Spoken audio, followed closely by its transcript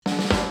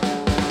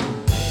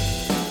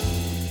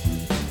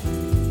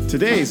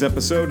Today's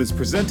episode is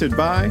presented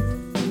by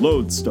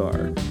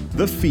Lodestar,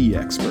 the fee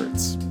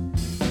experts.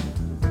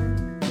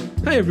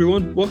 Hi,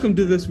 everyone. Welcome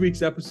to this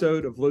week's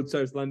episode of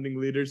Lodestar's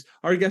Lending Leaders.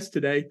 Our guest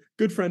today,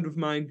 good friend of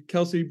mine,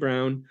 Kelsey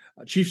Brown,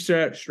 Chief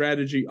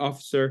Strategy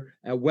Officer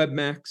at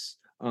WebMax.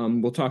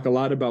 We'll talk a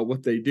lot about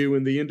what they do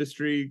in the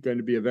industry. Going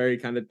to be a very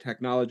kind of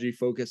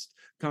technology-focused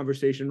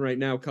conversation right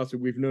now. Kelsey,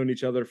 we've known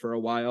each other for a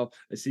while.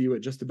 I see you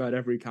at just about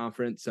every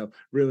conference, so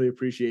really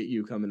appreciate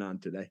you coming on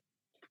today.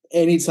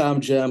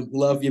 Anytime, Jem.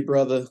 Love you,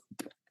 brother.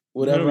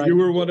 Whatever. No, you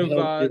were one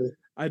of.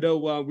 I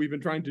know we've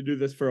been trying to do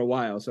this for a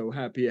while, so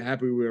happy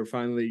we were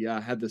finally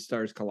had the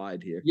stars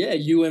collide here. Yeah,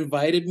 you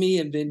invited me,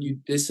 and then you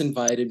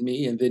disinvited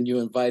me, and then you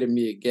invited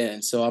me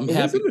again. So I'm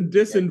happy. It wasn't a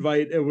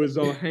disinvite. It was,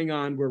 oh, hang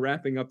on, we're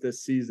wrapping up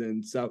this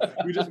season, so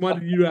we just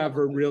wanted you to have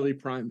a really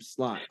prime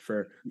slot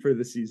for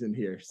the season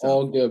here. So.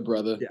 All good,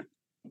 brother.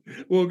 Yeah.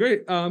 Well,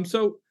 great.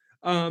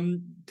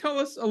 Tell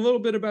us a little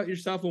bit about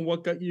yourself and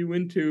what got you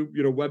into,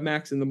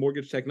 WebMax in the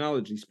mortgage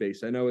technology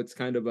space. I know it's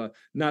kind of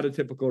not a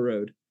typical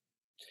road.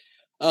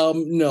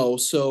 No.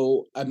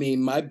 So,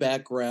 my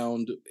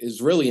background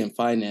is really in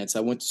finance.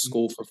 I went to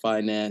school for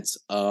finance,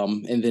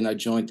 and then I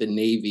joined the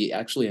Navy,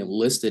 actually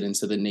enlisted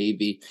into the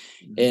Navy.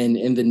 And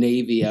in the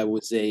Navy, I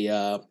was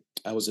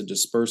a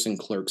dispersing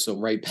clerk. So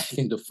right back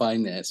into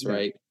finance,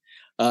 right?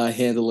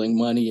 Handling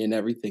money and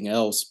everything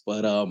else.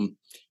 But,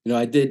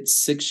 I did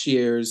 6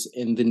 years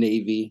in the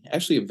Navy,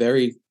 actually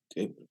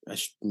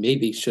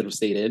maybe should have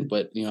stayed in,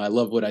 but, I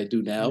love what I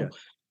do now.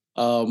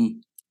 Yeah.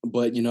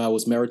 But, I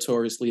was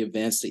meritoriously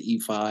advanced to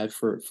E5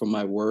 for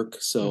my work.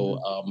 So,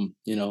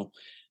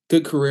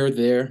 good career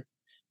there.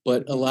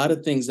 But a lot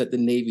of things that the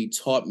Navy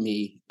taught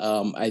me,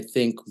 I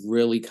think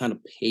really kind of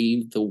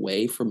paved the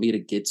way for me to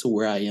get to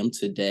where I am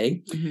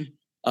today.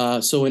 Mm-hmm.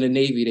 So in the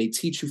Navy, they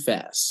teach you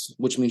fast,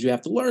 which means you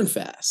have to learn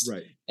fast.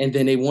 Right. And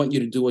then they want you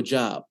to do a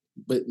job,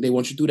 but they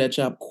want you to do that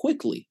job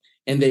quickly.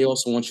 And they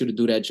also want you to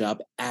do that job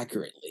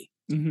accurately.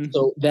 Mm-hmm.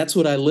 So that's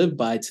what I live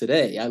by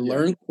today. I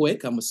learn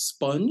quick. I'm a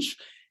sponge.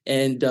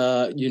 And,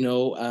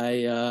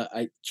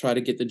 I try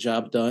to get the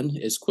job done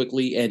as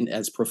quickly and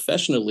as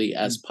professionally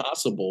as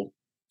possible.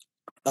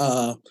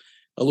 A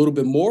little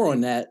bit more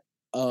on that,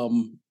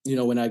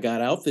 when I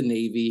got out the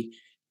Navy,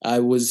 I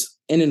was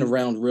in and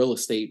around real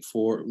estate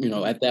for,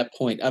 at that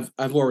point,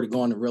 I've already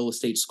gone to real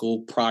estate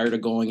school prior to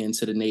going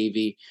into the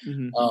Navy.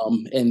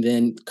 Mm-hmm. And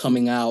then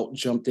coming out,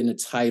 jumped into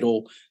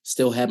title,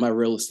 still had my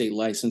real estate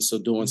license. So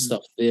doing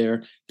stuff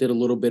there, did a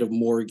little bit of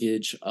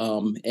mortgage.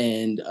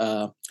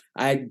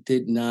 I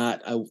did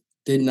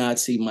not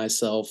see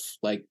myself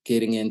like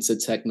getting into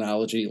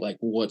technology like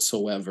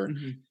whatsoever.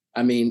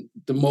 Mm-hmm.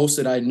 The most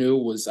that I knew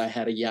was I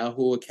had a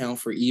Yahoo account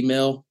for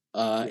email,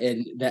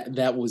 and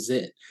that was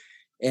it.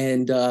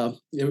 And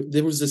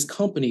there was this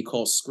company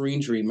called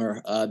Screen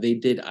Dreamer. They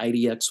did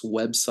IDX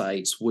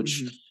websites,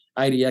 which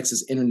IDX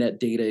is Internet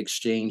Data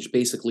Exchange,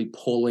 basically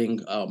pulling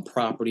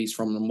properties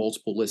from the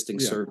multiple listing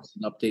service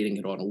and updating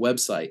it on a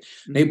website.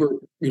 Mm-hmm. They were,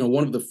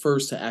 one of the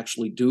first to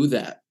actually do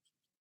that.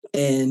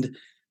 And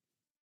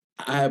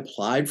I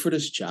applied for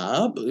this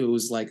job. It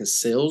was like a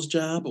sales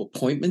job,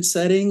 appointment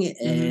setting.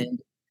 And,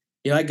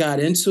 I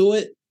got into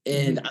it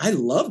and I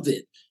loved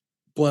it.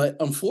 But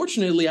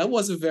unfortunately, I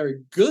wasn't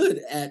very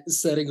good at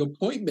setting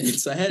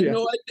appointments. I had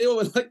no idea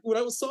what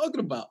I was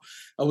talking about.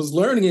 I was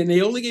learning it, and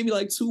they only gave me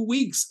like 2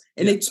 weeks,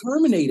 and they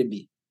terminated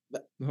me.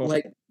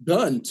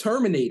 Done,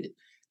 terminated.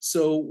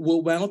 So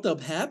what wound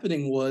up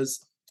happening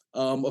was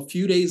a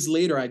few days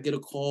later, I get a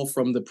call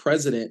from the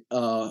president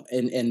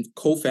and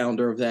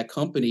co-founder of that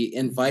company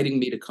inviting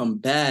me to come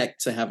back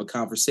to have a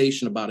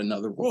conversation about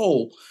another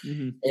role.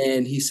 Mm-hmm.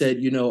 And he said,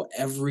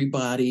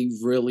 everybody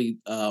really,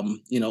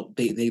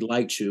 they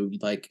liked you.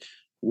 Like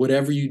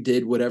whatever you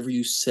did, whatever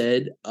you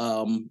said,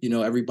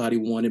 everybody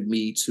wanted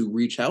me to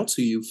reach out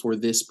to you for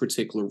this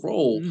particular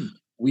role. Mm.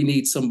 We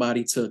need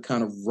somebody to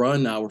kind of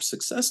run our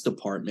success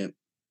department.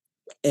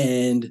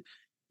 And,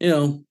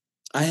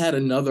 I had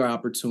another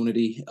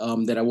opportunity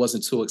that I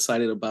wasn't too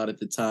excited about at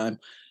the time.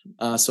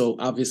 So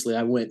obviously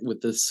I went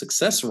with the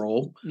success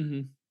role,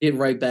 get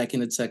right back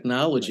into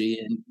technology.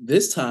 Right. And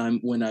this time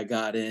when I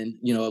got in,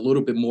 a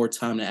little bit more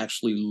time to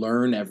actually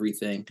learn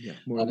everything,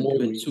 more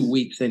than 2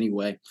 weeks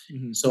anyway.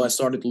 Mm-hmm. So I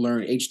started to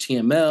learn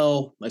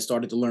HTML. I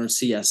started to learn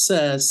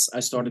CSS. I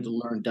started to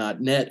learn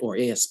 .NET or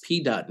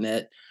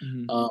ASP.NET.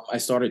 Mm-hmm. I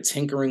started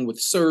tinkering with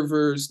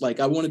servers.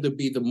 Like I wanted to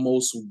be the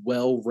most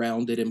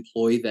well-rounded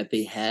employee that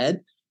they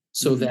had,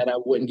 so that I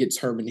wouldn't get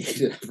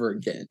terminated ever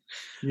again.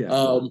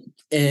 Yeah.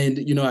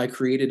 And, I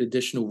created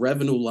additional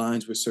revenue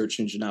lines with search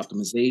engine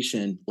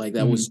optimization. Like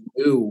that was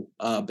new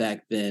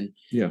back then.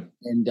 Yeah.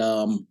 And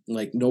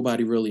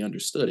nobody really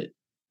understood it,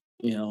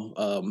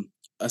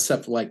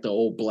 except for like the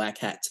old black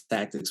hat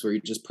tactics where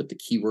you just put the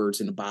keywords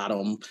in the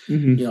bottom,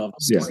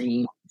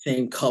 screen,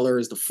 same color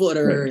as the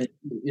footer, right.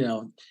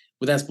 And,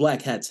 but that's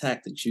black hat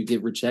tactics. You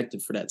get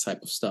rejected for that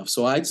type of stuff.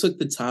 So I took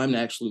the time to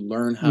actually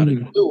learn how to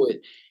do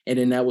it. And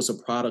then that was a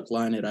product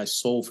line that I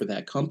sold for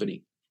that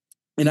company.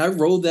 And I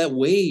rode that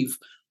wave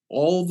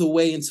all the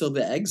way until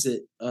the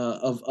exit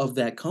of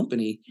that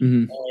company.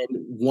 Mhm.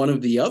 And one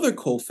of the other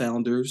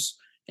co-founders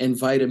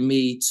invited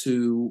me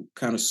to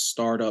kind of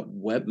start up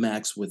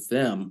WebMax with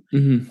them.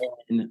 Mhm.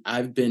 And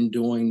I've been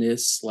doing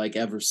this like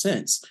ever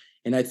since.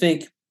 And I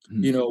think,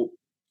 Mhm. you know,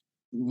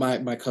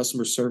 my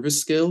customer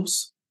service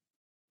skills,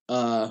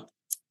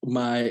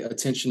 my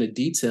attention to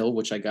detail,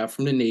 which I got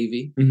from the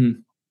Navy,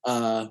 Mhm.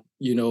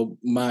 you know,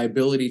 my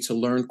ability to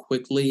learn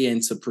quickly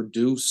and to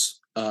produce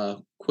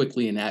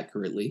quickly and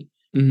accurately,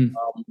 Mhm.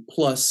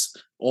 plus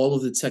all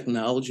of the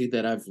technology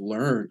that I've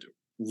learned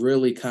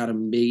really kind of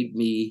made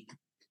me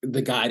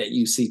the guy that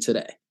you see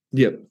today.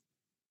 Yep.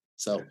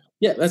 So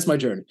yeah, that's my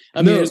journey.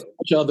 I No. mean, there's a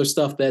bunch of other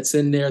stuff that's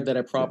in there that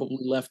I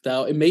probably left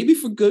out, and maybe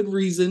for good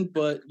reason,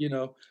 but you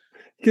know,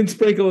 Can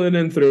sprinkle it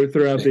in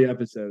throughout the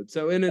episode.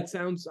 So, and it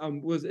sounds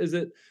is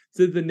it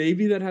the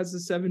Navy that has the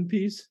 7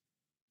 Ps?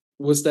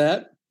 was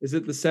that? Is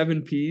it the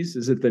 7 Ps?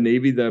 Is it the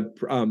Navy?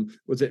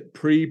 Was it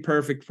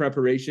perfect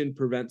preparation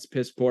prevents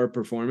piss poor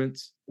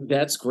performance?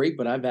 That's great,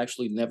 but I've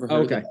actually never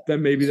heard of Okay, that.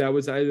 then maybe that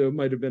was it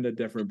might have been a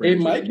different It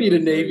branch. might be the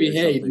Navy.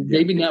 Hey,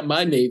 maybe not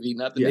my Navy,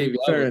 not the Yeah, Navy.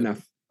 fair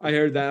enough. I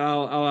heard that.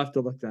 I'll have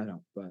to look that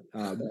up. But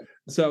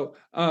so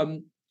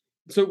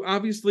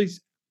obviously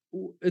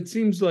it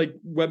seems like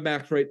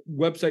WebMax, right?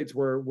 Websites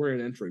were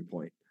an entry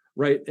point,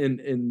 right?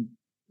 And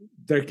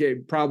there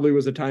probably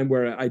was a time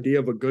where an idea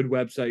of a good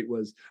website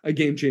was a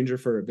game changer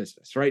for a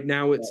business, right?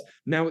 Now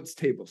it's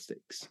table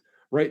stakes,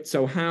 right?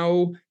 So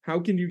how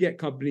can you get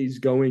companies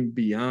going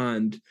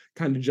beyond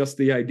kind of just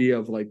the idea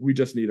of like, we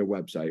just need a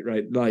website,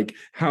 right? Like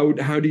how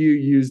do you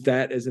use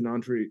that as an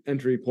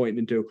entry point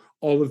into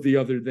all of the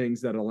other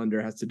things that a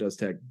lender has to do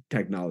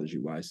technology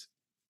wise?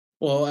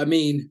 Well, I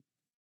mean,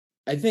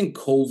 I think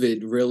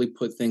COVID really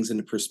put things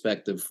into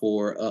perspective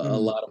for a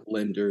lot of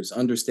lenders,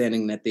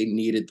 understanding that they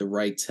needed the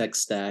right tech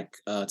stack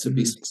to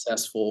be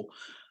successful.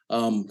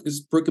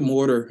 Because brick and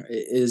mortar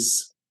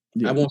is,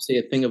 I won't say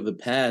a thing of the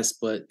past,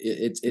 but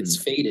it's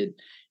faded.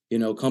 You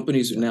know,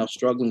 companies are now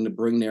struggling to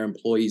bring their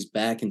employees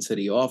back into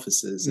the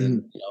offices,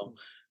 and you know,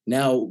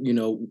 now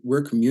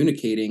we're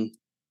communicating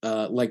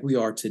like we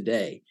are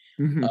today,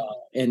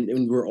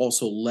 and we're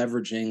also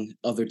leveraging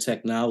other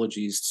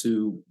technologies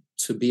to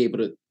be able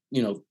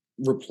to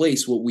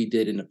replace what we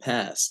did in the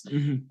past.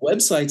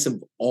 Websites have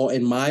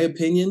in my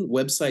opinion,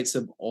 websites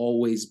have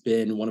always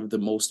been one of the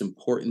most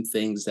important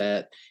things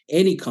that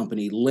any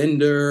company,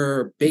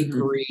 lender,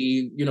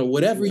 bakery,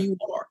 whatever you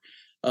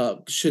are,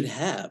 should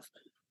have.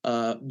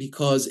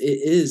 Because it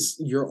is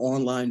your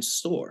online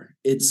store.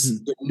 It's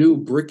the new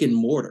brick and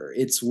mortar.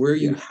 It's where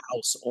you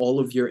house all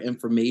of your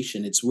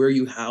information. It's where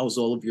you house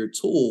all of your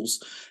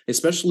tools,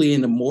 especially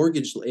in the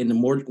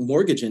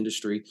mortgage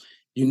industry.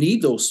 You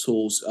need those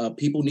tools.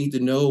 People need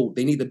to know,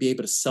 they need to be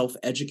able to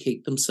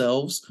self-educate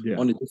themselves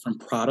on the different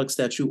products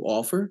that you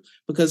offer,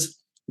 because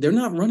they're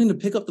not running to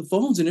pick up the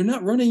phones and they're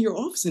not running your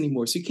office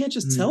anymore. So you can't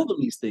just tell them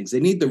these things.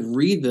 They need to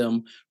read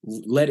them,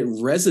 let it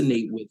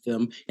resonate with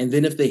them. And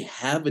then if they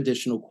have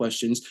additional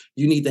questions,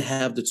 you need to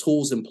have the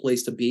tools in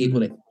place to be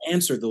able to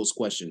answer those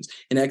questions.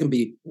 And that can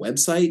be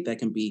website, that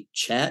can be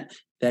chat,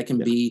 that can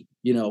be,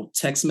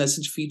 text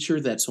message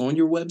feature that's on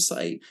your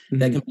website,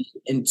 that can be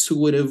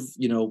intuitive,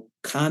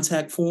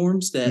 contact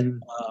forms that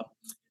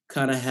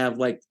kind of have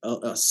like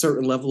a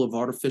certain level of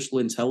artificial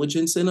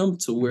intelligence in them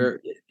to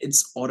where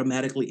it's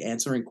automatically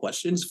answering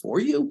questions for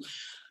you.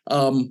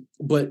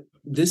 But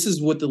this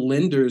is what the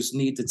lenders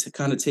need to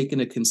kind of take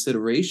into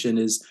consideration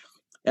is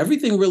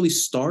everything really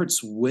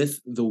starts with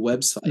the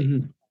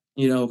website.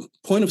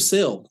 Point of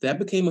sale, that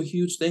became a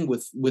huge thing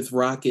with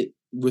Rocket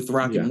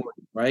Mortgage,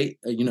 right?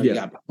 You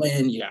got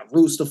Blend, you got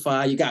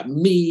Roostify, you got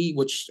me,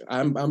 which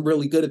I'm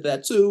really good at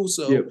that too.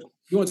 So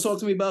you want to talk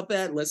to me about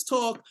that? Let's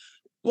talk.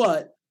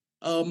 But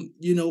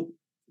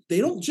they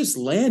don't just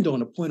land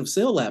on a point of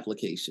sale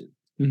application.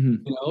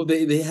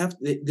 They have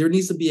there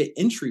needs to be an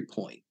entry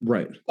point,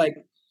 right? Like,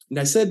 and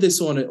I said this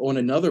on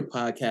another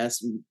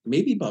podcast,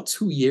 maybe about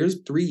 3 years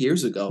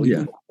ago,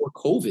 even before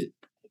COVID.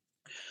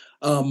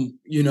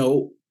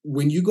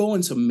 When you go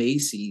into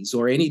Macy's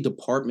or any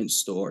department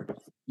store,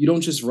 you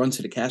don't just run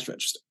to the cash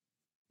register.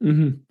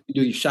 You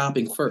do your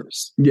shopping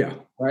first.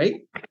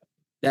 Right.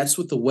 That's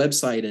what the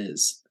website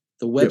is.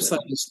 The website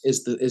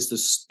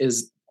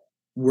is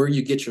where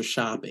you get your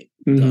shopping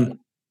done.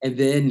 And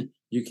then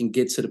you can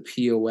get to the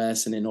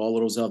POS and then all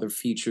of those other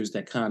features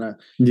that kind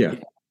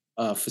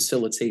of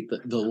facilitate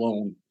the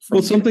loan.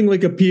 Well, something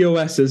like a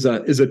POS is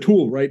a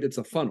tool, right? It's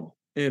a funnel.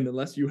 And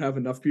unless you have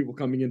enough people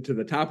coming into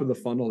the top of the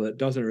funnel, that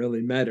doesn't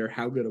really matter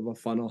how good of a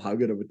funnel, how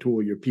good of a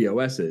tool your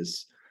POS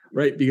is,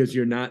 right? Because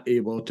you're not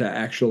able to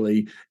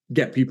actually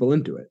get people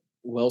into it.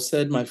 Well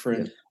said, my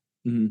friend.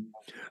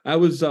 I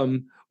was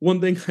one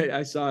thing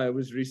I saw, it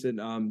was recent,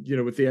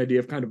 with the idea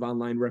of kind of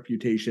online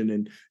reputation,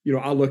 and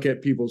I'll look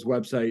at people's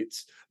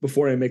websites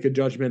before I make a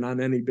judgment on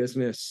any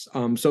business.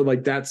 So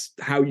like that's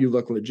how you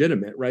look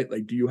legitimate, right?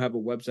 Like, do you have a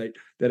website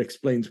that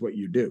explains what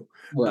you do?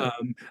 Right.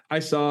 I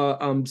saw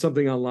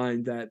something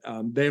online that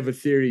they have a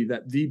theory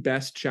that the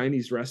best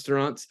Chinese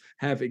restaurants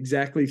have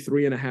exactly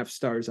 3.5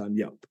 stars on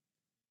Yelp.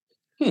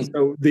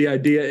 So the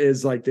idea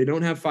is like they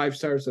don't have 5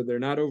 stars, so they're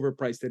not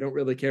overpriced. They don't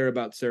really care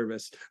about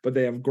service, but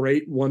they have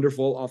great,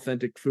 wonderful,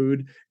 authentic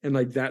food. And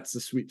like that's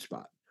the sweet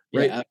spot.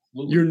 Right. Yeah,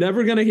 absolutely. You're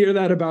never going to hear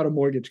that about a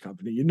mortgage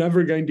company. You're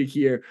never going to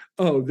hear,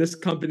 oh, this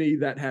company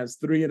that has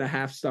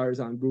 3.5 stars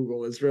on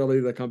Google is really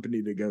the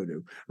company to go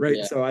to. Right.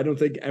 Yeah. So I don't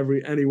think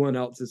anyone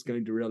else is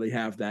going to really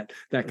have that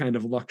kind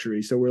of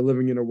luxury. So we're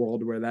living in a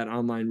world where that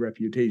online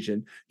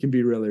reputation can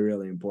be really,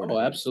 really important.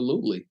 Oh,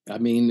 absolutely. I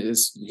mean,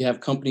 you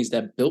have companies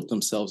that built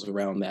themselves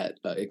around that.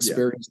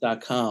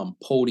 Experience.com,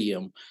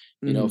 Podium,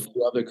 you know, a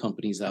few other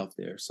companies out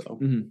there. So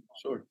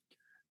sure.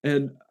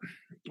 And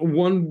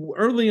one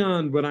early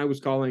on when I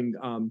was calling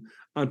on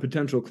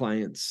potential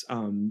clients,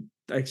 I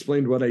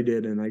explained what I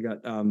did, and I got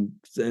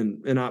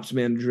an ops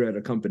manager at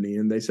a company,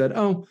 and they said,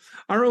 "Oh,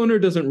 our owner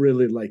doesn't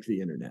really like the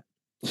internet."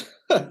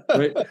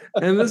 Right.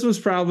 And this was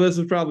probably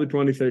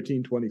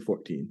 2013,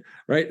 2014.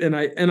 Right.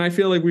 And I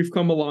feel like we've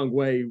come a long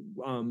way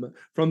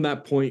from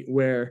that point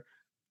where,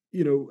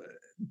 you know,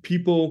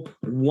 people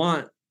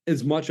want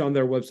as much on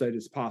their website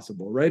as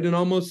possible. Right. And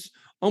almost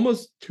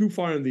too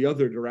far in the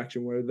other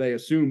direction where they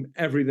assume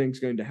everything's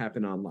going to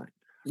happen online.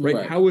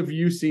 Right. How have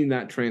you seen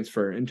that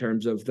transfer in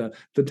terms of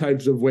the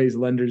types of ways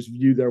lenders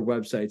view their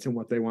websites and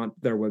what they want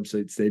their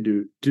websites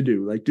to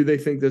do? Like, do they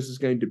think this is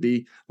going to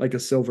be like a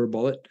silver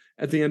bullet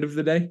at the end of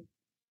the day?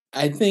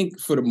 I think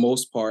for the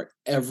most part,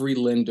 every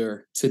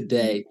lender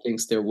today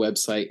thinks their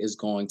website is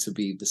going to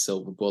be the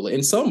silver bullet.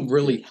 And some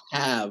really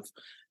have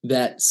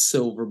that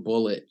silver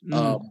bullet.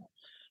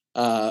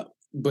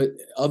 But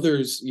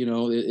others, you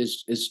know,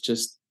 it's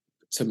just,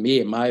 to me,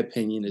 in my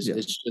opinion, it's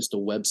just a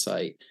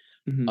website.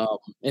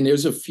 And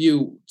there's a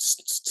few,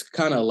 to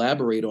kind of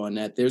elaborate on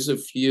that, there's a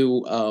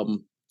few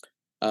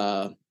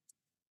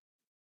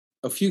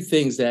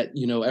things that,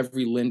 you know,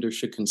 every lender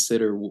should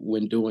consider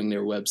when doing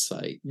their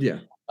website.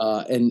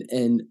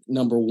 And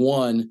number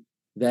one,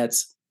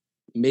 that's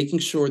making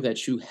sure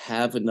that you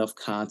have enough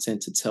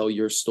content to tell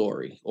your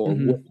story or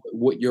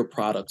what your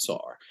products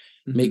are.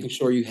 Making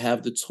sure you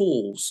have the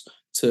tools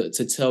to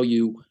tell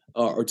you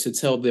or to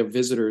tell their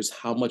visitors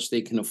how much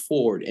they can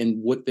afford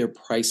and what their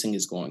pricing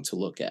is going to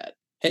look at.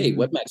 Hey,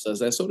 Webmax does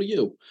that, so do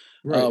you.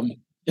 Right.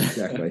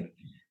 Exactly.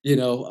 You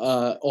know,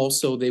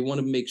 also they want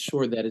to make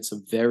sure that it's a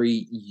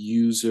very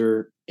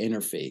user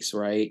interface,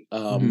 right?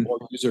 Or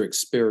user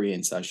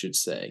experience, I should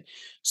say.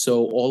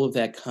 So all of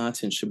that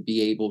content you should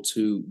be able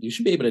to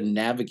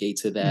navigate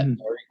to that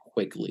very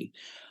quickly.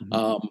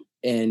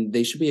 And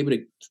they should be able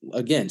to,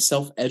 again,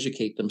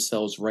 self-educate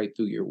themselves right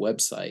through your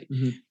website.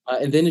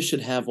 And then it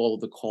should have all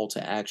of the call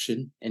to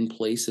action in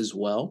place as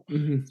well. So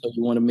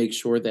you want to make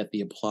sure that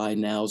the apply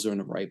nows are in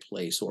the right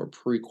place, or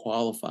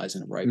pre-qualifies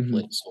in the right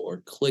place,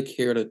 or click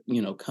here to,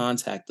 you know,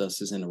 contact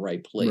us is in the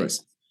right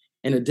place.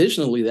 And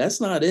additionally, that's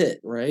not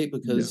it, right?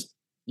 Because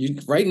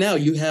right now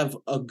you have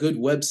a good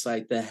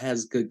website that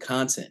has good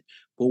content.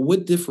 But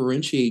what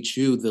differentiates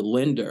you, the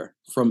lender,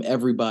 from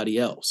everybody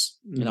else?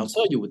 And I'll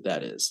tell you what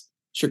that is.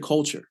 It's your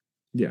culture.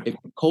 If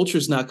culture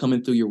is not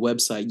coming through your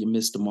website, you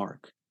missed the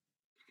mark.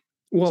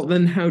 Well,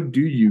 then how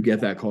do you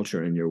get that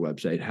culture in your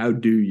website? How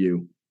do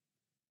you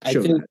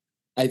show that?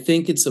 I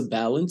think it's a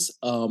balance.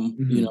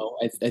 You know,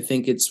 I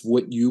think it's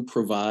what you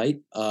provide,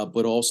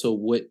 but also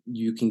what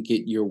you can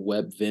get your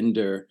web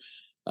vendor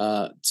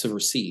to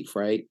receive,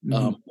 right?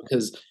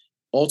 Because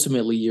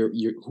ultimately,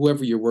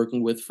 whoever you're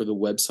working with for the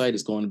website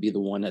is going to be the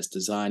one that's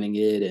designing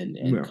it and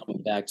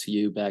coming back to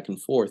you back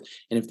and forth.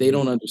 And if they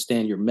don't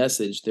understand your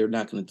message, they're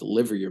not going to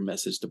deliver your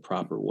message the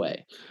proper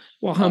way.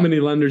 Well, how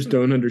many lenders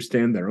don't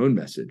understand their own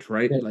message,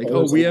 right? Like,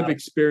 we have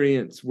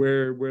experience.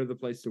 We're the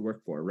place to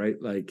work for, right?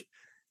 Like,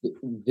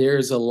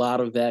 there's a lot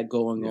of that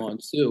going on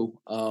too.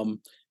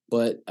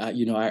 But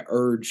you know, I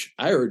urge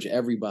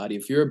everybody,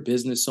 if you're a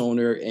business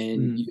owner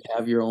and you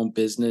have your own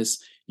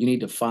business, you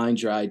need to find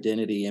your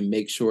identity and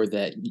make sure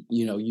that,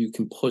 you know, you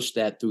can push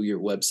that through your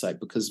website,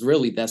 because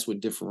really that's what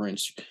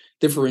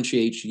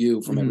differentiates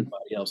you from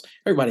everybody else.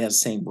 Everybody has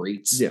the same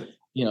rates.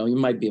 You know, you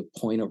might be a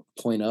point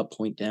up,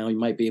 point down. You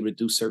might be able to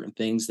do certain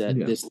things that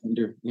this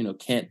lender, you know,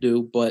 can't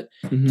do, but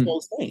it's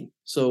all the same.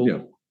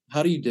 So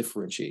how do you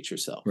differentiate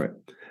yourself? Right.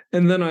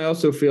 And then I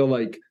also feel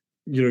like,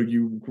 you know,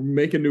 you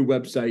make a new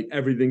website,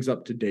 everything's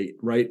up to date,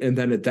 right? And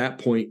then at that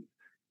point,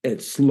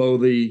 it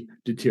slowly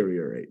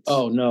deteriorates.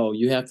 Oh, no,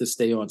 you have to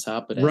stay on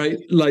top of that. Right.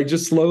 Like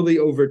just slowly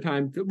over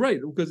time. Right.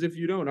 Because if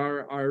you don't,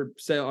 our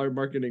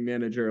marketing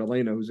manager,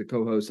 Elena, who's a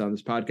co-host on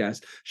this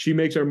podcast, she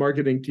makes our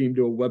marketing team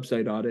do a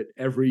website audit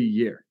every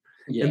year.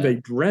 And they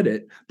dread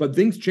it, but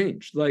things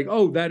change. Like,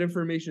 oh, that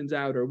information's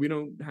out, or we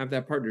don't have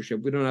that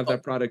partnership. We don't have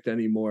that product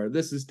anymore.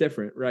 This is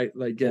different, right?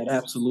 Like it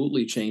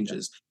absolutely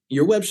changes.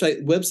 Your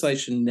website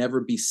should never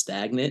be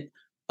stagnant.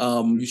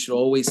 You should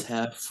always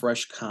have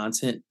fresh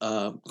content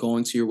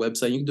going to your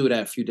website. You can do it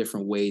a few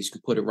different ways. You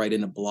can put it right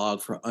in a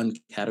blog for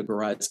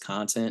uncategorized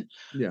content.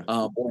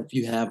 Or if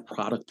you have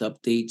product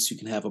updates, you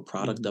can have a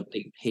product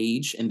update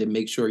page, and then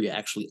make sure you're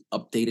actually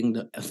updating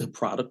the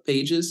product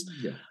pages.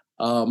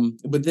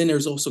 But then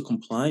there's also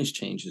compliance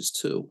changes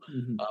too.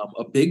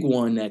 A big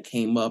one that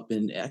came up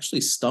and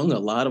actually stung a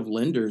lot of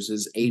lenders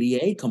is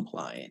ADA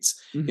compliance.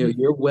 You know,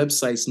 your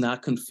website's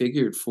not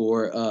configured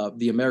for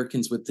the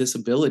Americans with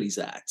Disabilities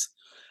Act.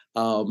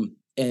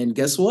 And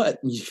guess what?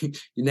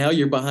 Now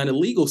you're behind a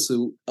legal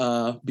suit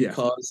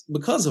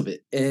because of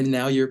it, and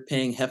now you're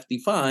paying hefty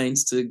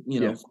fines to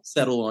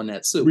settle on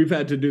that suit. We've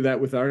had to do that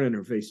with our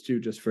interface too,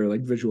 just for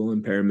like visual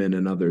impairment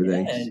and other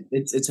things. And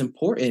it's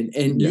important,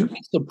 and you'd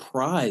be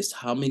surprised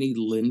how many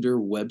lender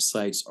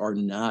websites are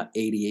not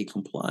ADA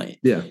compliant.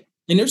 Yeah,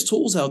 and there's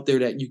tools out there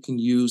that you can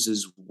use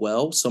as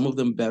well. Some of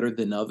them better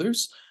than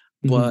others.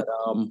 But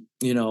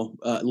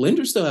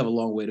lenders still have a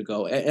long way to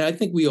go, and I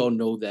think we all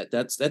know that.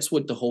 That's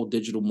what the whole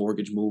digital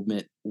mortgage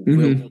movement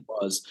really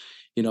was.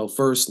 You know,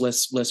 first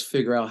let's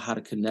figure out how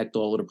to connect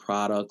all of the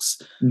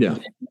products. Yeah,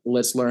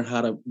 let's learn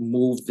how to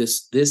move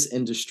this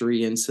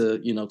industry into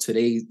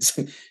today's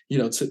to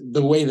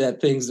the way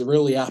that things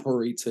really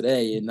operate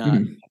today, and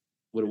not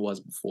what it was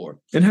before.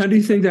 And how do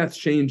you think that's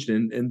changed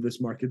in this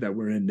market that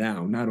we're in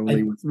now? Not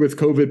only with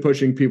COVID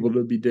pushing people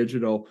to be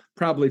digital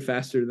probably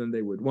faster than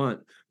they would want,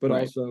 but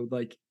also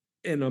like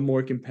in a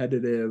more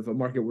competitive, a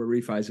market where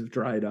refis have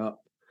dried up.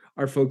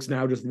 Are folks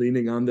now just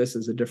leaning on this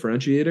as a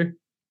differentiator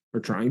or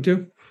trying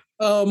to?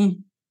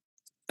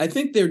 I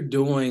think they're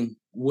doing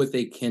what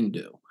they can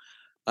do.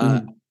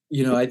 I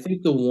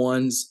think the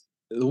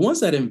ones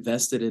that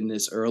invested in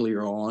this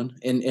earlier on,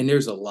 and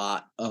there's a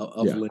lot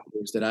of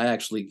lenders that I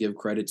actually give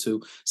credit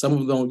to. Some of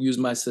them don't use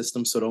my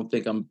system, so don't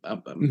think I'm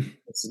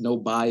it's no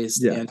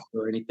biased answer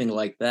or anything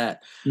like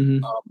that.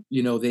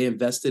 They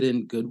invested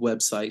in good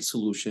website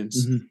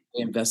solutions.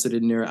 They invested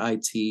in their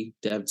IT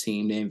dev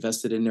team. They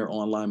invested in their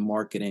online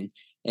marketing.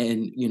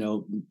 And,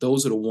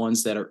 those are the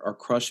ones that are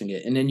crushing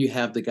it. And then you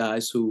have the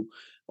guys who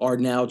are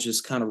now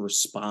just kind of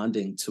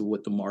responding to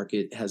what the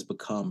market has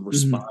become,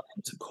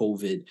 responding to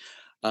COVID.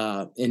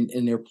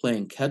 And they're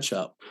playing catch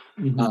up,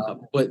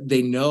 but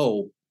they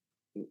know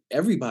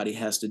everybody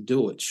has to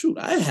do it. Shoot,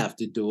 I have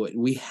to do it.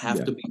 We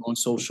have to be on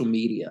social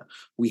media.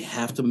 We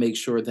have to make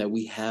sure that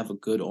we have a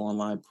good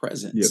online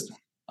presence.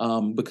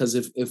 Because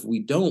if we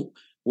don't,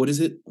 what is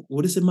it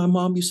my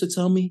mom used to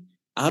tell me?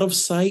 Out of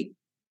sight,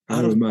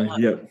 out of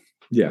mind.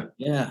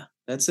 Yeah,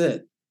 that's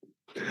it.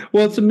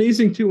 Well, it's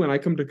amazing too when I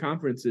come to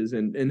conferences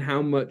and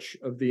how much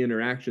of the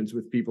interactions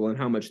with people and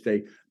how much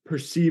they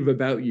perceive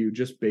about you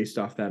just based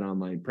off that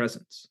online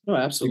presence. Oh,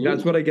 absolutely. Like,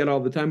 that's what I get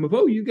all the time of,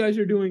 you guys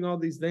are doing all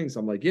these things.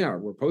 I'm like, yeah,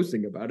 we're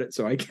posting about it,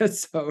 so I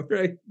guess so,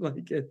 right?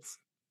 Like it's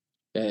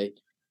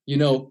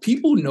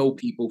people know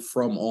people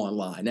from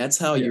online. That's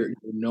how you're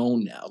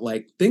known now.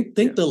 Like think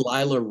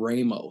Delilah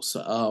Ramos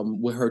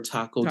with her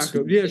Taco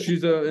Tuesday. Yeah,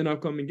 she's an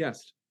upcoming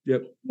guest.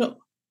 Yep.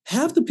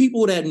 Half the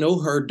people that know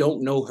her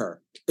don't know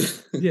her.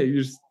 Yeah,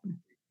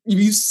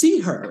 you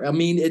see her. I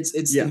mean, it's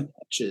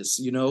infectious.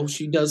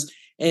 She does,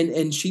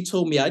 and she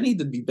told me I need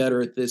to be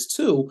better at this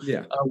too.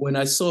 Yeah. When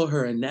I saw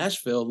her in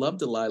Nashville, loved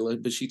Delilah,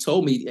 but she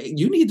told me, hey,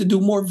 you need to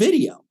do more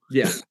video.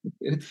 Yeah.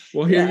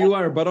 Well, here you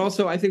are. But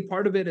also, I think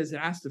part of it is it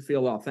has to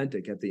feel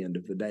authentic at the end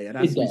of the day. It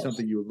has to be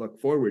something you would look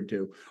forward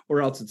to,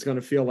 or else it's going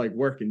to feel like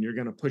work and you're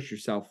going to push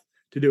yourself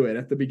to do it.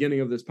 At the beginning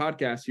of this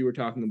podcast, you were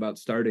talking about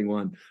starting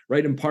one,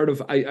 right? And part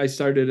of, I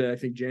started it, I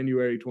think,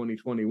 January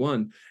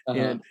 2021,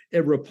 and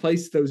it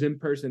replaced those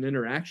in-person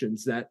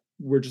interactions that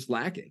were just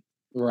lacking.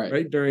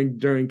 Right. During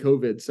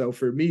COVID. So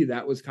for me,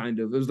 that was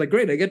it was like,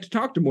 great, I get to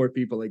talk to more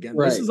people again.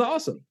 Right. This is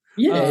awesome.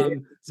 Yeah.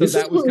 So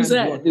that was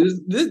kind of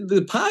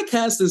the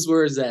podcast is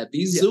where it's at.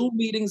 These Zoom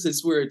meetings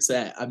is where it's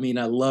at. I mean,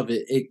 I love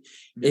it.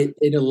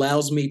 It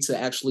allows me to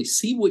actually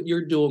see what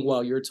you're doing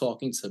while you're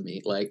talking to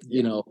me. Like,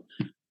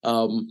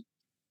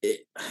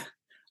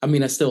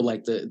 I still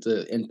like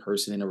the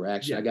in-person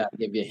interaction. I got to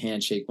give you a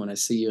handshake when I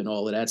see you and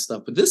all of that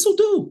stuff, but this will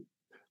do.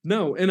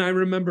 No, and I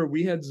remember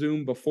we had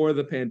Zoom before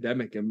the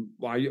pandemic, and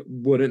I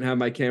wouldn't have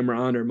my camera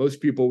on, or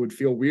most people would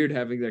feel weird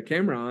having their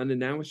camera on, and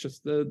now it's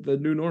just the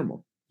new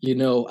normal.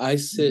 I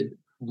sit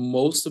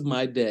most of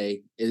my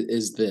day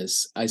is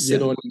this. I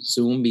sit on these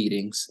Zoom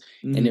meetings,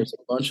 and there's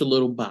a bunch of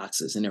little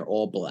boxes, and they're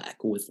all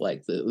black with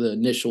like the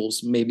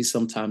initials. Maybe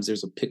sometimes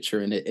there's a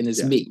picture in it, and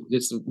it's me.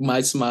 It's my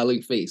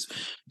smiling face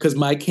because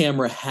my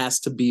camera has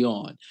to be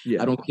on.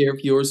 I don't care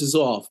if yours is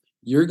off.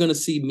 You're going to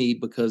see me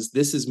because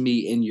this is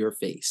me in your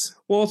face.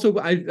 Well, also,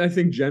 I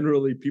think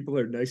generally people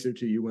are nicer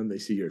to you when they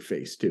see your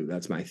face, too.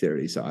 That's my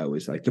theory. So I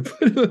always like to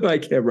put my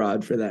camera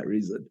on for that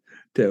reason,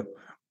 too.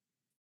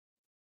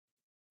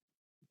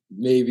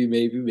 Maybe.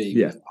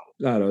 Yeah.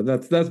 I don't know.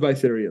 That's my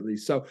theory, at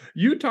least. So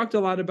you talked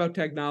a lot about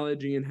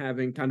technology and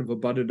having kind of a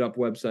butted up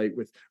website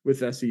with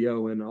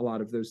SEO and a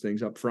lot of those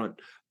things up front.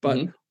 But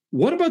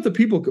what about the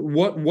people?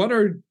 What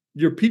are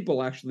your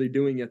people actually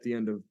doing at the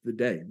end of the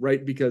day,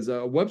 right? Because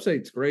a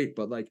website's great,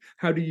 but like,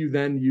 how do you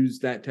then use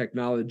that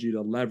technology to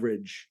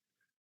leverage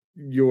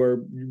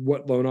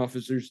what loan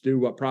officers do,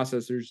 what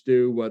processors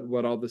do,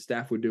 what all the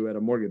staff would do at a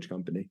mortgage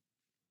company?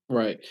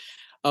 Right.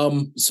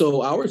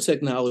 So our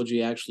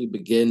technology actually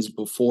begins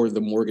before the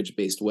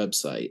mortgage-based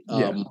website.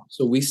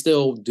 So we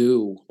still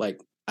do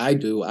I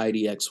do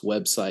IDX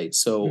websites,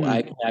 so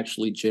I Mm. can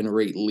actually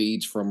generate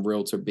leads from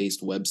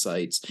realtor-based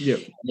websites Yep.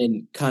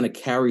 and kind of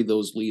carry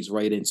those leads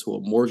right into a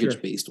Sure.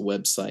 mortgage-based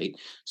website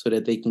so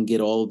that they can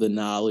get all of the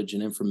knowledge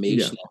and Yeah.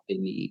 information that they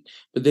need.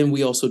 But then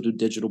we also do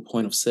digital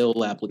point of sale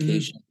Mhm.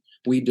 application.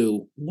 We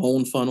do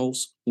loan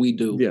funnels. We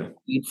do Yeah.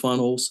 lead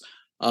funnels.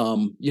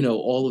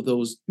 All of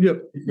those Yep.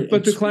 different But to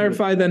intuitive.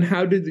 clarify, then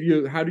how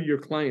do your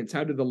clients,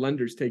 how do the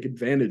lenders take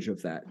advantage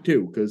of that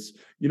too? Because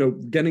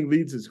getting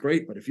leads is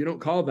great, but if you don't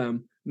call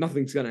them,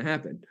 nothing's going to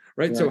happen,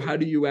 right? So Right. how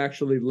do you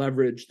actually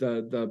leverage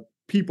the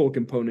people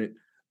component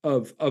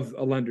of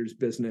a lender's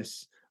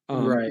business,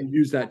 Right. and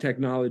use that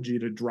technology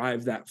to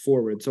drive that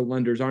forward? So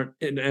lenders aren't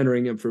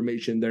entering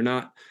information, they're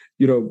not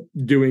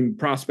doing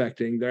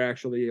prospecting, they're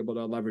actually able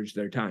to leverage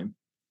their time.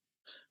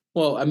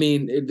 Well, I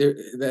mean,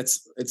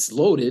 it's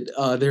loaded.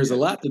 There's a Yeah.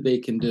 lot that they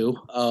can do.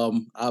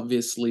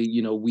 Obviously,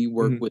 we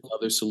work Mhm. with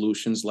other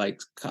solutions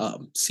like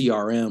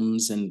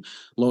CRMs and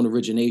loan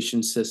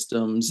origination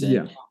systems, and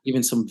Yeah.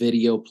 even some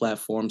video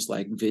platforms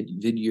like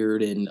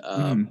Vidyard, and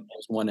Mhm.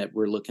 there's one that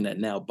we're looking at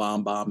now,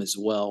 BombBomb as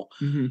well,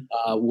 Mhm.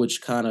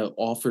 which kind of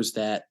offers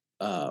that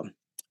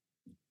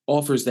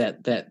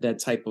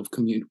type of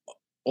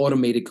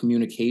automated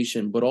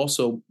communication, but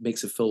also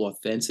makes it feel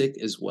authentic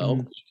as well.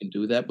 Mhm. You can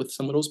do that with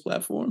some of those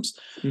platforms.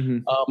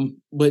 Mhm.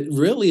 But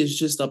really, it's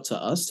just up to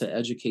us to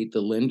educate the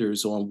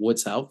lenders on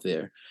what's out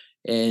there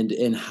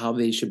and how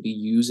they should be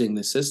using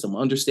the system,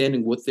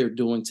 understanding what they're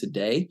doing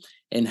today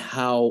and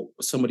how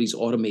some of these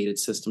automated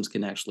systems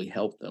can actually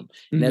help them.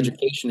 And Mhm.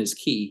 education is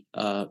key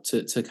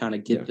to kind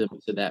of Yeah. get them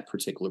to that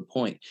particular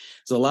point.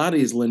 So a lot of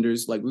these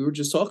lenders, like we were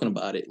just talking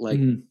about it, like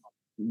Mhm.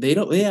 they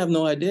have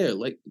no idea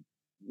like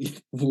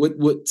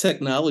what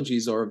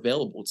technologies are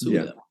available to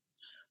Yeah.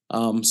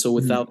 them. So Mhm.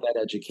 without that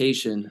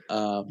education,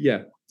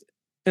 Yeah.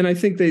 And I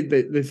think they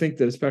think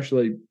that,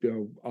 especially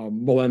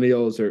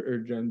millennials or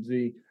Gen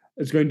Z,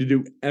 is going to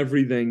do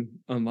everything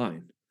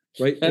online,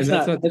 right? And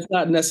that's not that's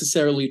not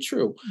necessarily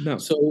true. no.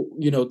 So,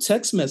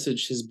 text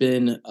message has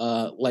been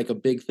like a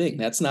big thing.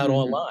 That's not Mhm.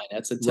 online.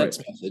 That's a Right.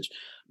 text message.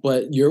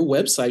 But your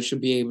website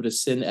should be able to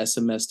send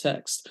SMS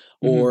text,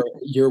 Mhm. or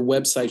your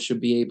website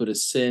should be able to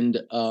send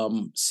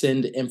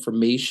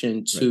information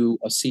Right. to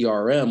a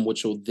CRM,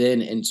 which will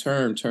then in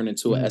turn turn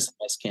into an Mhm.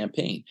 SMS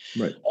campaign.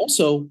 Right.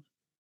 Also,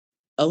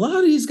 a lot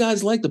of these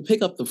guys like to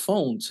pick up the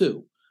phone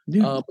too,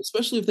 Yeah.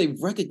 especially if they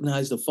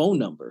recognize the phone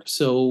number.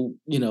 So,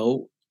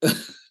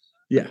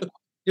 Yeah.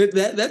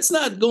 that's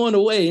not going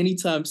away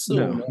anytime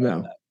soon. No.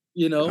 No.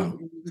 No.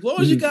 As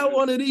long as you Mhm. got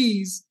one of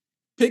these,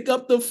 pick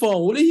up the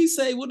phone. What did he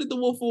say? What did the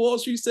Wolf of Wall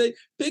Street say?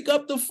 Pick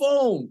up the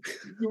phone.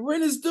 Your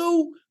rent is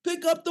due.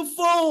 Pick up the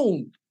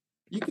phone.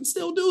 You can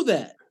still do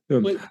that,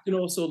 but you can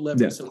also Yeah.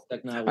 leverage some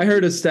technology. I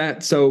heard a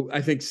stat. So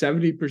I think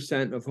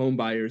 70% of home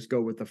buyers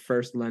go with the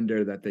first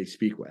lender that they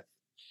speak with,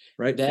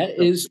 right? That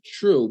So is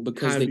true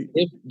because how do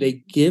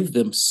they give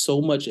them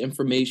so much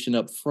information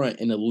up front,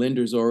 and the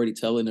lender's already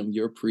telling them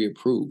you're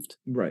pre-approved.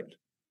 right.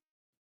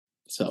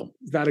 So,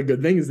 Is that a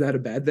good thing? Is that a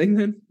bad thing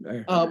then?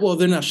 well,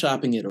 they're not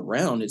shopping it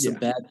around. It's a Yeah.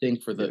 bad thing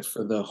for Yeah.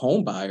 the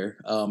home buyer.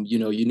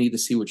 You need to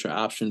see what your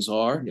options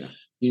are. Yeah.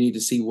 You need to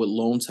see what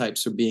loan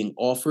types are being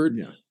offered.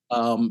 Yeah.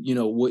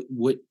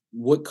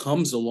 What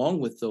comes along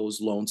with those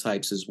loan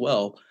types as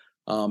well.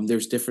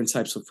 There's different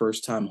types of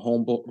first-time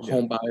home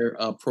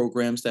buyer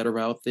programs that are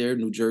out there.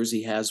 New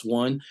Jersey has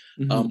one.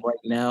 Mhm. Right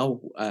now,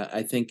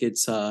 I think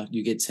it's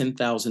you get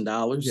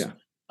 $10,000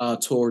 Yeah.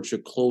 towards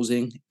your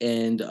closing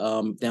and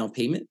down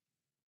payment,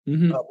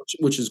 Mhm.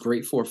 which is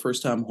great for a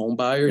first-time home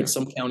buyer. In Yeah.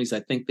 some counties, I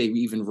think they've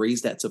even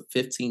raised that to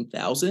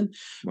 15,000.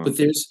 But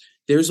Wow.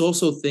 there's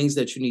also things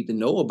that you need to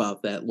know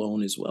about that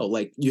loan as well.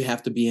 Like you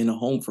have to be in a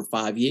home for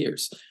 5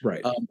 years,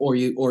 Right. or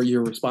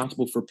you're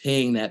responsible for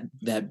paying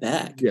that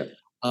back. Yeah.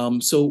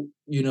 So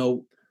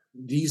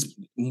these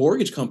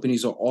mortgage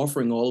companies are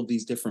offering all of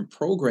these different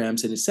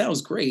programs, and it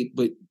sounds great,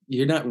 but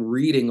you're not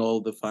reading all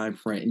the fine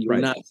print, and you're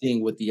Right. not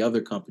seeing what the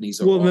other companies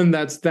are Well, offering.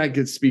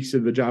 then speaks to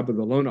the job of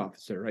the loan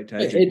officer, right? To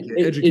It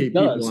educate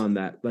people does. on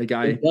that. Like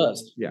It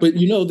does. yeah. But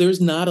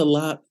there's not a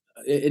lot,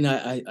 and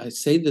I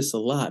say this a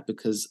lot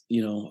because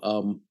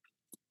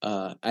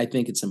I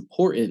think it's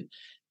important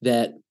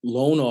that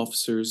loan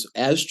officers,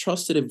 as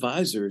trusted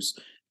advisors,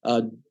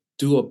 uh,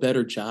 do a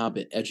better job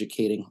at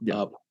educating,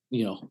 Yeah.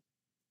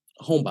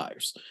 home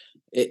buyers.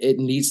 It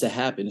needs to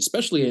happen,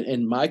 especially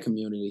in my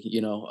community.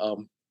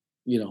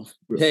 Yeah.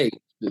 Hey,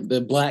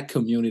 the Black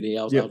community.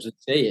 I'll Yep.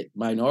 just say it.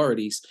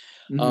 Minorities.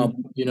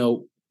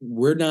 Mhm.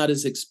 We're not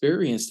as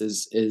experienced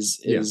as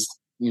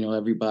Yeah.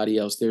 everybody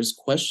else. There's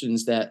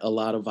questions that a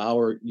lot of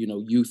our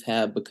youth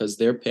have because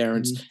their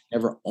parents Mhm.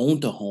 never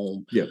owned a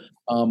home, Yep.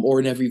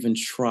 or never even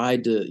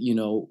tried to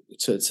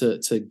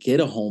to get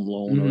a home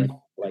loan or Mhm. anything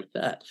like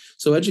that.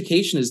 So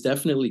education is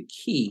definitely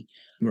key,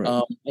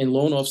 Right. and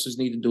loan officers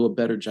need to do a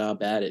better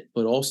job at it.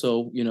 But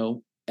also,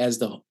 as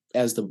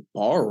the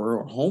borrower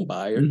or home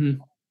buyer, Mhm.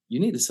 you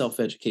need to self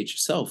educate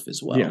yourself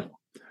as Yeah. well.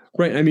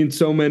 Right. I mean,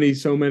 so many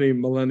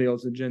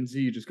millennials and Gen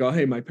Z just go,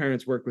 hey, my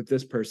parents work with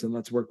this person,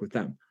 let's work with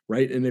them.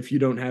 Right. And if you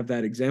don't have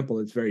that example,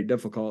 it's very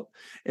difficult.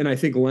 And I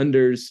think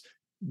lenders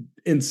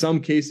in some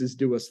cases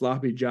do a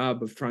sloppy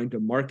job of trying to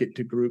market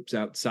to groups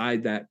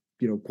outside that,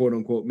 quote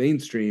unquote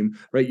mainstream,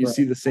 right? You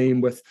see the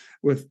same with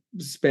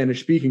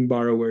Spanish speaking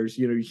borrowers.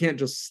 You can't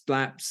just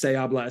slap "Se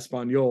habla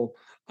español"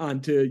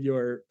 onto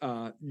your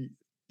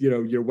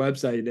your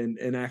website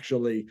and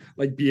actually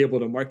like be able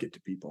to market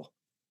to people.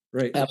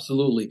 Right.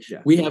 Absolutely.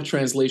 Yeah. We have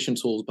translation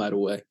tools, by the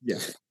way. Yeah.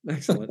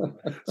 Excellent.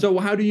 So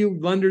how do you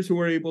lenders who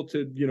are able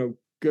to,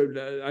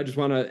 go, I just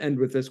want to end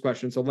with this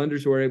question. So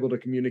lenders who are able to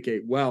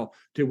communicate well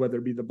to whether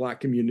it be the Black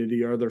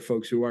community or other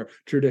folks who are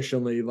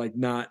traditionally like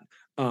not,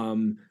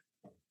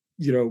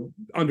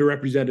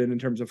 underrepresented in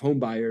terms of home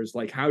buyers,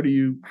 like how do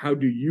you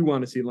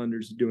want to see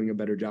lenders doing a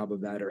better job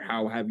of that, or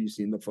how have you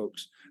seen the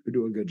folks who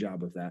do a good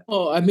job of that?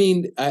 Well, I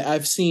mean,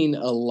 I've seen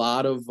a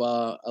lot of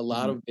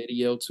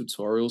video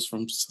tutorials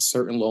from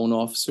certain loan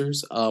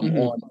officers on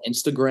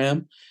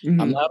Instagram.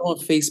 I'm not on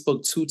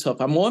Facebook too tough.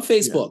 I'm on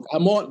Facebook. Yeah.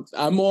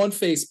 I'm on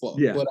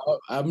Facebook, but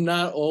I'm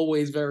not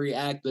always very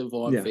active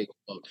on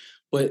Facebook.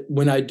 But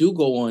when I do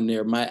go on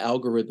there, my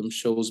algorithm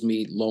shows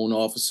me loan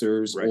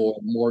officers or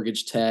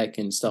mortgage tech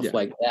and stuff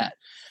like that,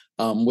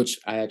 which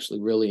I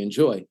actually really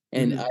enjoy.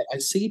 And I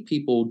see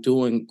people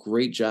doing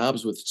great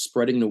jobs with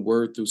spreading the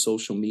word through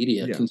social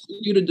media. Yeah.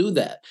 Continue to do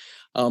that.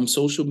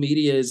 Social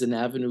media is an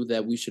avenue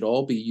that we should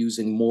all be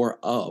using more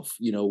of.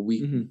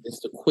 It's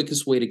the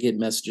quickest way to get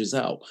messages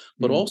out,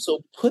 but also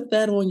put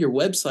that on your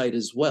website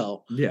as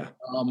well. Yeah.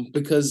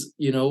 Because,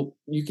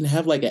 you can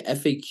have like a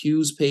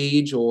FAQs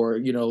page or,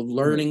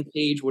 learning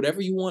page, whatever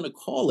you want to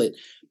call it,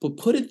 but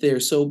put it there.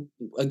 So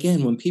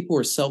again, when people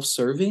are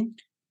self-serving,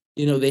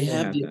 they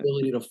have the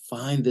ability to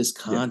find this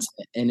content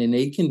and then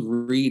they can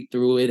read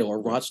through it or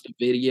watch the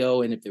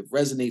video. And if it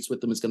resonates with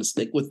them, it's going to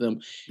stick with them.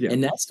 Yeah.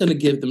 And that's going to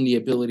give them the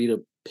ability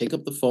to pick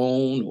up the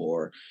phone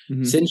or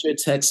send you a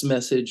text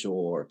message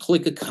or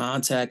click a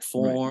contact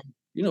form.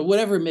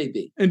 Whatever it may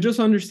be. And just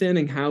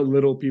understanding how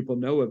little people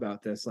know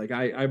about this. Like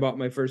I bought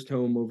my first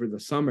home over the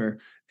summer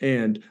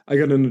and I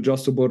got an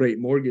adjustable rate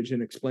mortgage,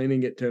 and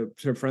explaining it to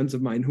friends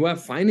of mine who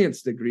have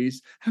finance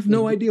degrees have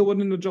no idea what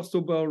an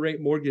adjustable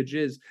rate mortgage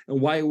is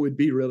and why it would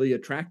be really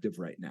attractive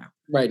right now.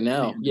 Right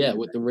now. Yeah.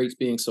 With the rates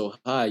being so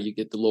high, you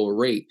get the lower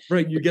rate.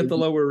 Right. You get the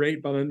lower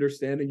rate, but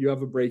understanding you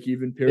have a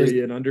break-even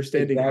period,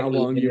 understanding how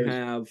long you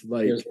have,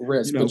 like,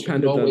 risk, but you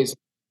can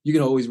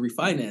always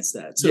refinance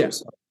that too. Yeah.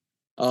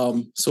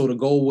 So the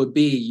goal would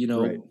be,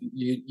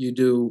 you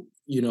do,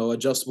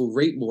 adjustable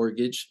rate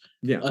mortgage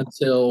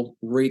until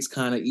rates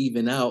kind of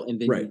even out, and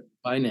then you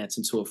finance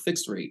into a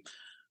fixed rate.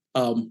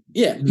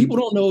 People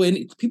don't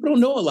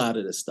know a lot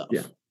of this stuff.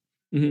 Yeah.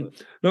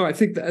 No, I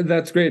think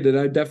that's great.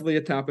 And definitely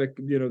a topic,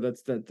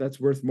 that's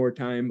worth more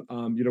time.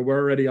 We're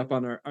already up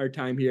on our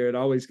time here. It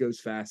always goes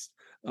fast.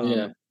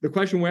 The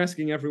question we're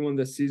asking everyone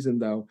this season,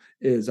 though,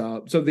 is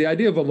so the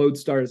idea of a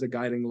lodestar is a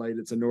guiding light.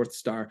 It's a North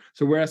Star.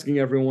 So we're asking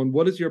everyone,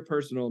 what is your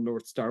personal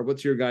North Star?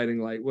 What's your guiding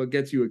light? What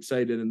gets you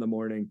excited in the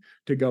morning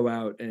to go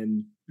out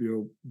and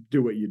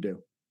do what you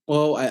do?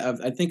 Well,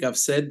 I think I've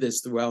said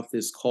this throughout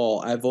this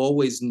call. I've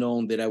always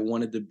known that I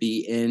wanted to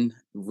be in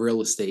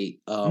real estate.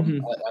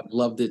 I've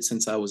loved it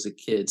since I was a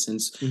kid,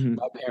 since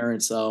my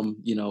parents,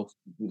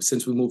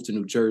 since we moved to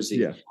New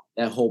Jersey,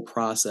 that whole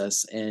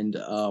process. And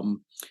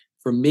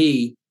for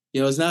me,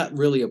 it's not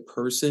really a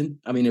person.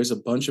 I mean, there's a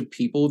bunch of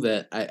people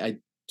that I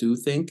do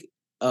think,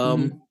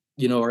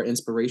 are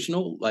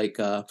inspirational, like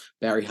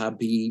Barry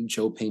Habib,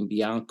 Joe Payne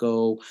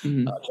Bianco,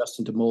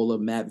 Justin DeMola,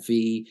 Matt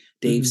V,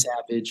 Dave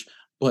Savage.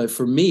 But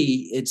for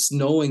me, it's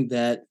knowing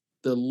that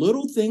the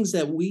little things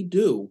that we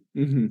do,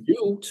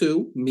 you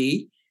too,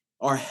 me,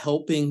 are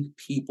helping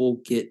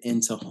people get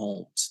into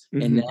homes.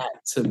 And that,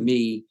 to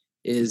me,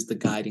 is the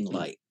guiding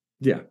light.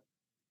 Yeah,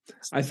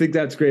 I think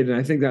that's great. And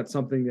I think that's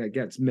something that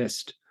gets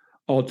missed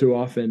all too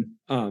often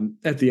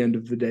at the end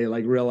of the day,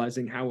 like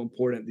realizing how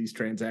important these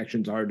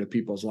transactions are to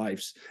people's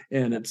lives.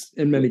 And it's,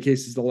 in many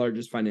cases, the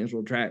largest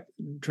financial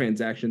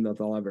transaction that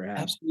they'll ever have.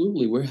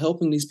 Absolutely. We're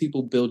helping these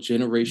people build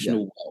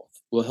generational wealth.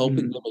 We're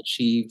helping them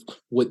achieve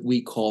what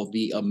we call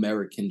the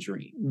American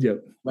dream.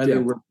 Yep.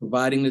 Whether we're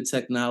providing the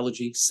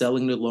technology,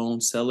 selling the loan,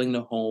 selling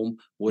the home,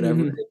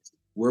 whatever it is,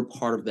 we're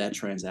part of that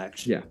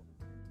transaction. Yeah.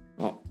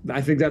 Well,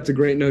 I think that's a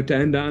great note to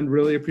end on.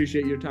 Really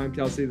appreciate your time,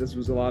 Kelsey. This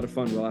was a lot of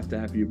fun. We'll have to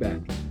have you back.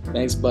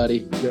 Thanks,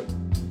 buddy. Yep.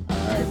 All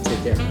right.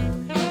 Take care.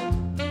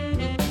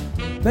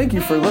 Thank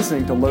you for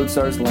listening to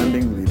Lodestar's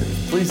Lending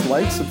Leaders. Please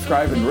like,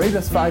 subscribe, and rate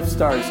us 5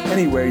 stars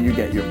anywhere you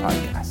get your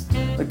podcast.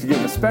 I'd like to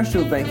give a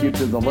special thank you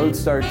to the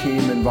Lodestar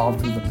team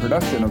involved with the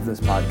production of this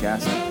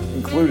podcast,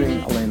 including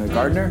Elena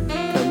Gardner,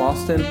 Tim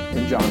Austin,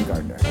 and John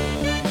Gardner.